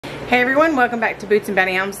Hey everyone, welcome back to Boots and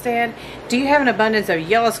Bounty Homestead. Do you have an abundance of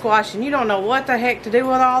yellow squash and you don't know what the heck to do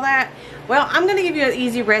with all that? Well, I'm going to give you an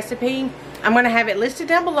easy recipe. I'm going to have it listed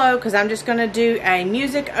down below because I'm just going to do a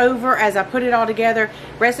music over as I put it all together.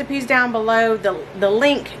 Recipes down below, the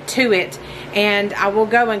link to it, and I will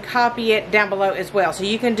go and copy it down below as well. So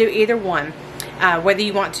you can do either one. Whether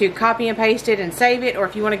you want to copy and paste it and save it, or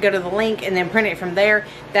if you want to go to the link and then print it from there,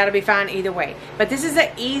 that'll be fine either way. But this is an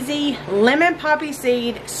easy lemon poppy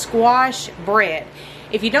seed squash bread.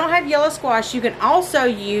 If you don't have yellow squash, you can also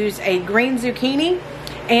use a green zucchini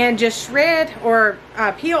and just shred or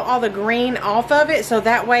peel all the green off of it so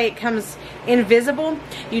that way it comes invisible.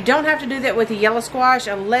 You don't have to do that with the yellow squash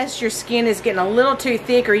unless your skin is getting a little too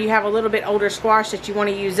thick or you have a little bit older squash that you want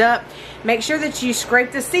to use up. Make sure that you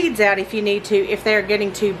scrape the seeds out if you need to, if they're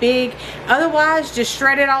getting too big. Otherwise, just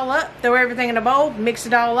shred it all up, throw everything in a bowl, mix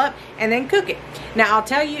it all up, and then cook it. Now, I'll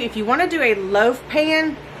tell you, if you want to do a loaf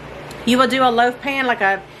pan, you will do a loaf pan like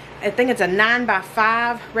I think it's a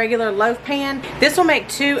 9x5 regular loaf pan. This will make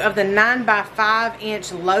 2 of the 9x5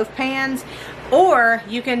 inch loaf pans. Or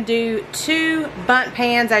you can do 2 bundt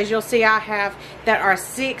pans, as you'll see I have, that are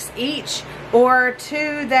 6 each, or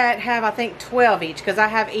 2 that have I think 12 each, because I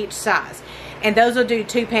have each size. And those will do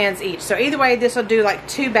 2 pans each. So either way, this will do like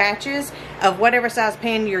 2 batches of whatever size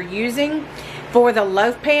pan you're using. For the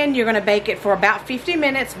loaf pan, you're going to bake it for about 50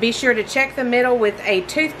 minutes. Be sure to check the middle with a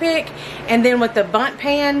toothpick. And then with the bundt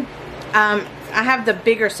pan, I have the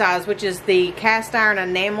bigger size, which is the cast iron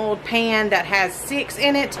enameled pan that has 6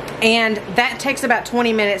 in it. And that takes about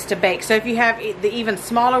 20 minutes to bake. So if you have the even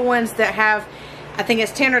smaller ones that have, I think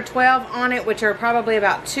it's 10 or 12 on it, which are probably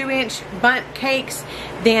about 2-inch bundt cakes,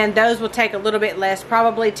 then those will take a little bit less,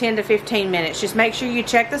 probably 10 to 15 minutes. Just make sure you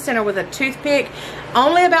check the center with a toothpick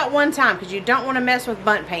only about 1 time, because you don't want to mess with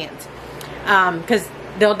bundt pans because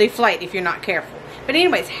they'll deflate if you're not careful. But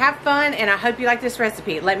anyways, have fun, and I hope you like this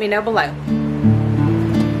recipe. Let me know below.